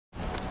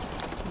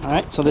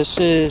Alright, so this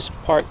is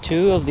part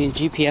 2 of the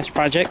GPS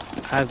project.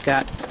 I've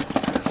got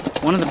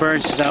one of the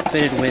birds is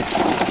outfitted with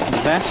the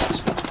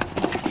vest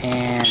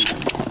and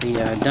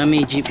the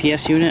dummy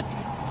GPS unit.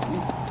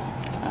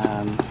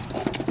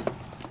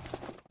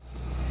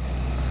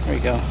 There we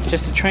go.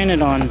 Just to train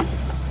it on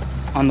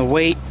the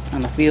weight,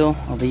 on the feel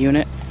of the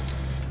unit.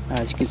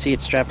 As you can see,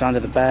 it's strapped onto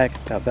the back.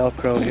 It's got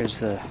Velcro. Here's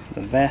the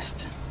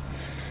vest.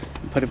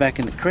 Put it back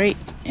in the crate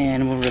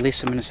and we'll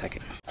release them in a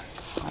second.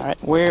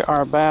 Alright, we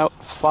are about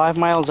 5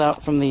 miles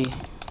out from the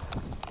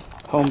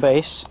home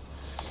base,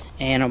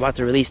 and I'm about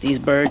to release these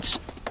birds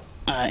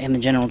in the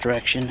general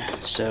direction.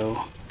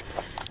 So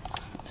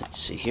let's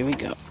see, here we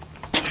go.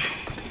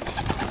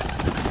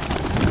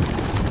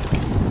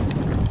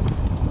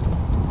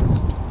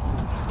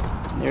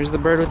 There's the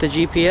bird with the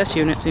GPS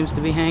unit, seems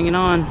to be hanging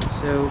on.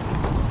 So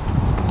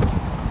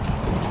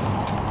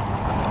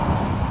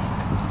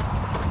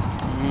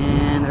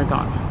and they're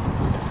gone.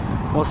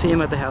 We'll see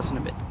him at the house in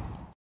a bit.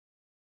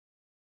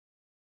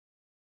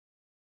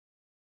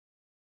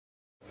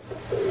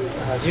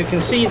 As you can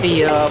see,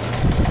 the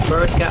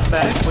bird got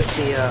back with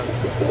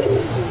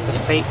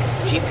the fake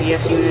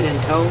GPS unit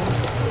in tow,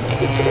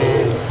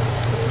 and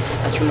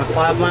that's from the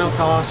 5-mile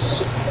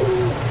toss.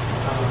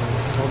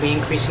 We'll be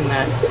increasing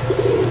that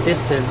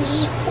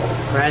distance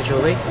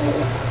gradually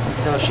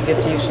until she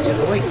gets used to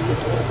the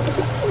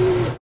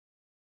weight.